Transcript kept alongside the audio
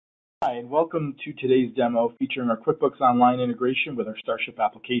Hi, and welcome to today's demo featuring our QuickBooks Online integration with our StarShip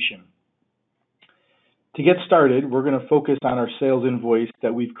application. To get started, we're going to focus on our sales invoice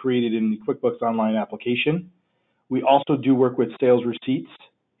that we've created in the QuickBooks Online application. We also do work with sales receipts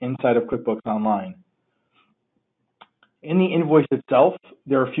inside of QuickBooks Online. In the invoice itself,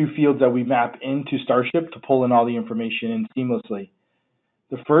 there are a few fields that we map into StarShip to pull in all the information in seamlessly.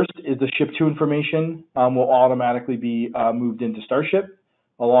 The first is the ship to information will automatically be moved into StarShip,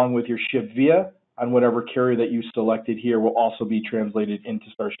 along with your ship via on whatever carrier that you selected here will also be translated into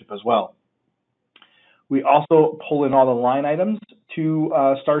StarShip as well. We also pull in all the line items to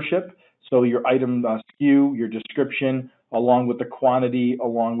StarShip, so your item SKU, your description, along with the quantity,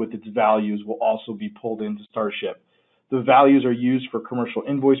 along with its values will also be pulled into StarShip. The values are used for commercial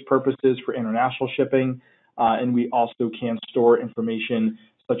invoice purposes for international shipping, and we also can store information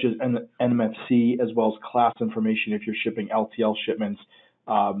such as NMFC as well as class information if you're shipping LTL shipments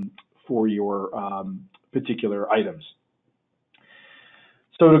for your particular items.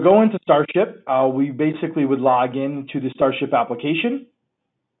 So to go into StarShip, we basically would log in to the StarShip application,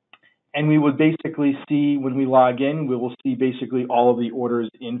 and we would basically see when we log in, we will see basically all of the orders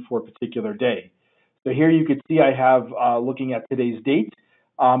in for a particular day. So here you could see I have looking at today's date,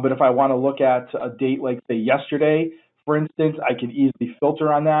 but if I want to look at a date like say yesterday, for instance, I could easily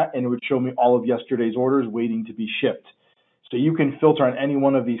filter on that and it would show me all of yesterday's orders waiting to be shipped. So you can filter on any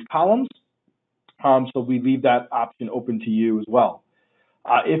one of these columns, so we leave that option open to you as well.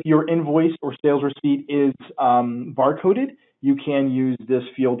 If your invoice or sales receipt is barcoded, you can use this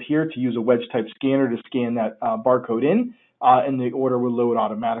field here to use a wedge type scanner to scan that barcode in, and the order will load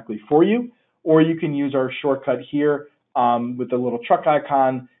automatically for you. Or you can use our shortcut here with the little truck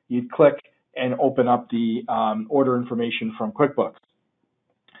icon. You'd click and open up the order information from QuickBooks.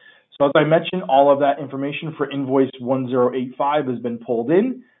 So as I mentioned, all of that information for invoice 1085 has been pulled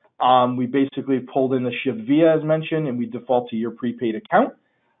in. We basically pulled in the ship via as mentioned, and we default to your prepaid account.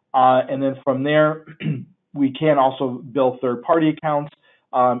 And then from there, we can also bill third-party accounts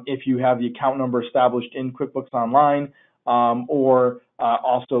if you have the account number established in QuickBooks Online, or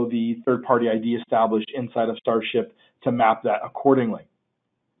also the third-party ID established inside of StarShip to map that accordingly.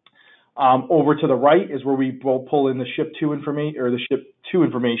 Over to the right is where we will pull in the ship to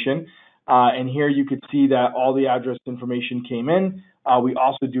information, and here you could see that all the address information came in. We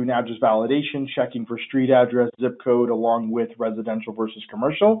also do an address validation, checking for street address, zip code, along with residential versus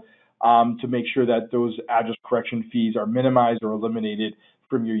commercial, to make sure that those address correction fees are minimized or eliminated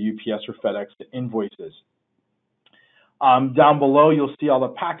from your UPS or FedEx invoices. Down below, you'll see all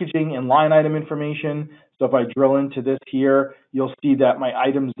the packaging and line item information. So if I drill into this here, you'll see that my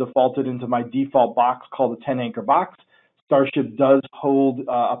items defaulted into my default box called the 10 anchor box. StarShip does hold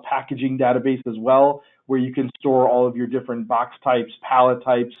a packaging database as well, where you can store all of your different box types, pallet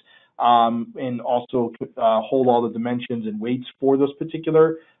types, and also hold all the dimensions and weights for those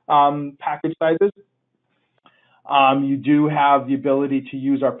particular package sizes. You do have the ability to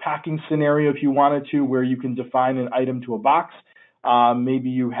use our packing scenario if you wanted to, where you can define an item to a box. Maybe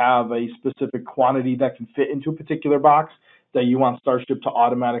you have a specific quantity that can fit into a particular box that you want StarShip to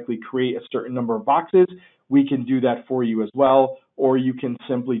automatically create a certain number of boxes. We can do that for you as well, or you can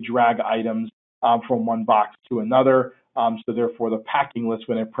simply drag items from one box to another. So therefore, the packing list,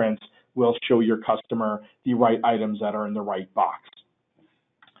 when it prints, will show your customer the right items that are in the right box.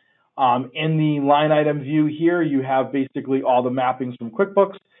 In the line item view here, you have basically all the mappings from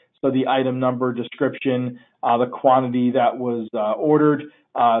QuickBooks. So the item number, description, the quantity that was ordered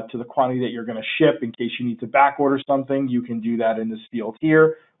to the quantity that you're going to ship. In case you need to back order something, you can do that in this field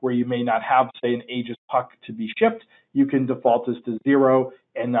here, where you may not have, say, an Aegis puck to be shipped. You can default this to 0,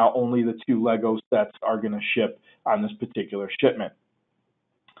 and now only the 2 Lego sets are going to ship on this particular shipment.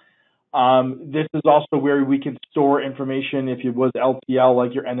 This is also where we can store information if it was LTL,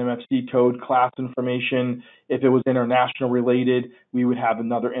 like your NMFC code, class information. If it was international related, we would have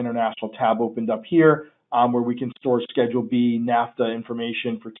another international tab opened up here where we can store Schedule B, NAFTA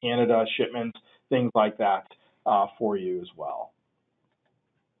information for Canada, shipments, things like that for you as well.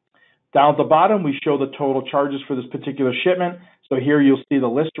 Down at the bottom, we show the total charges for this particular shipment. So here you'll see the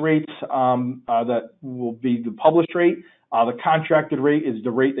list rates that will be the published rate. The contracted rate is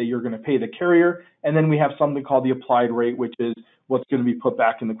the rate that you're going to pay the carrier. And then we have something called the applied rate, which is what's going to be put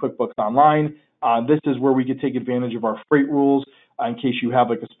back in the QuickBooks Online. This is where we could take advantage of our freight rules in case you have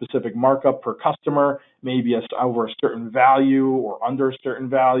like a specific markup per customer, maybe over a certain value or under a certain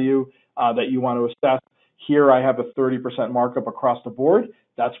value that you want to assess. Here I have a 30% markup across the board.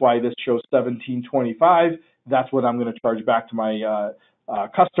 That's why this shows $17.25. That's what I'm going to charge back to my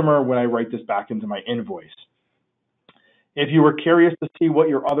customer when I write this back into my invoice. If you were curious to see what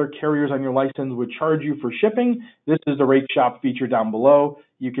your other carriers on your license would charge you for shipping, this is the rate shop feature down below.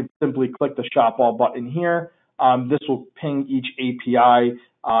 You can simply click the shop all button here. This will ping each API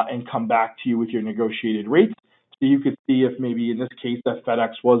and come back to you with your negotiated rates. So you could see if maybe in this case that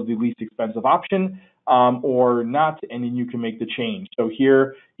FedEx was the least expensive option or not, and then you can make the change. So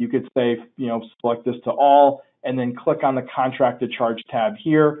here you could say, select this to all, and then click on the contracted charge tab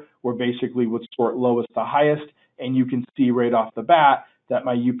here, where basically would sort lowest to highest. And you can see right off the bat that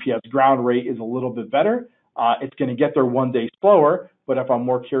my UPS ground rate is a little bit better. It's going to get there one day slower, but if I'm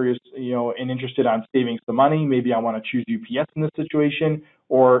more curious, and interested on saving some money, maybe I want to choose UPS in this situation,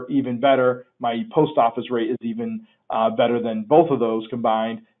 or even better, my post office rate is even better than both of those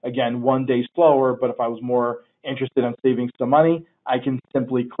combined. Again, one day slower, but if I was more interested in saving some money, I can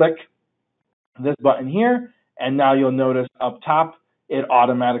simply click this button here, and now you'll notice up top, it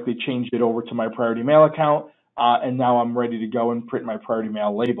automatically changed it over to my Priority Mail account. And now I'm ready to go and print my Priority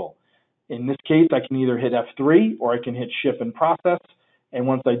Mail label. In this case, I can either hit F3 or I can hit Ship and Process. And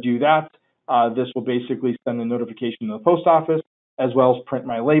once I do that, this will basically send the notification to the post office, as well as print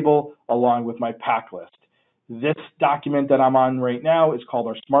my label along with my pack list. This document that I'm on right now is called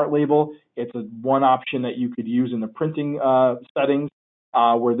our Smart Label. It's one option that you could use in the printing settings,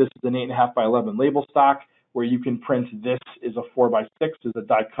 where this is an 8.5 by 11 label stock, where you can print this is a 4 by 6 is a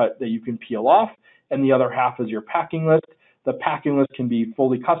die cut that you can peel off, and the other half is your packing list. The packing list can be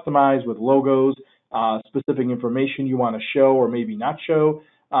fully customized with logos, specific information you want to show or maybe not show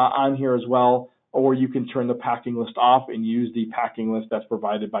on here as well, or you can turn the packing list off and use the packing list that's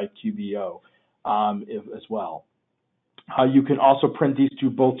provided by QBO as well. You can also print these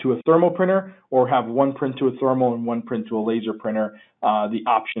both to a thermal printer or have one print to a thermal and one print to a laser printer. The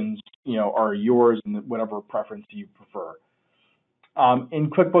options, are yours and whatever preference you prefer. In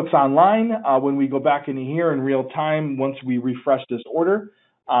QuickBooks Online, when we go back into here in real time, once we refresh this order,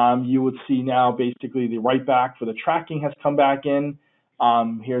 you would see now basically the write back for the tracking has come back in.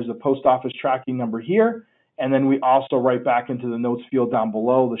 Here's the post office tracking number here. And then we also write back into the notes field down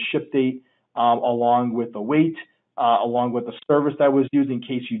below the ship date along with the weight, along with the service that was used in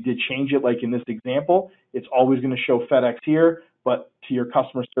case you did change it. Like in this example, it's always going to show FedEx here, but to your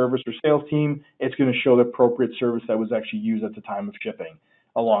customer service or sales team, it's going to show the appropriate service that was actually used at the time of shipping,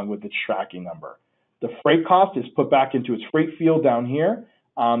 along with its tracking number. The freight cost is put back into its freight field down here,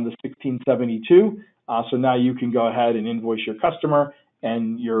 the 1672. So now you can go ahead and invoice your customer,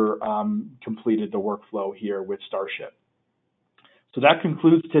 and you're completed the workflow here with StarShip. So that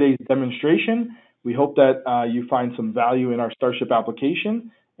concludes today's demonstration. We hope that you find some value in our StarShip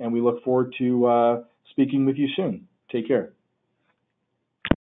application, and we look forward to speaking with you soon. Take care.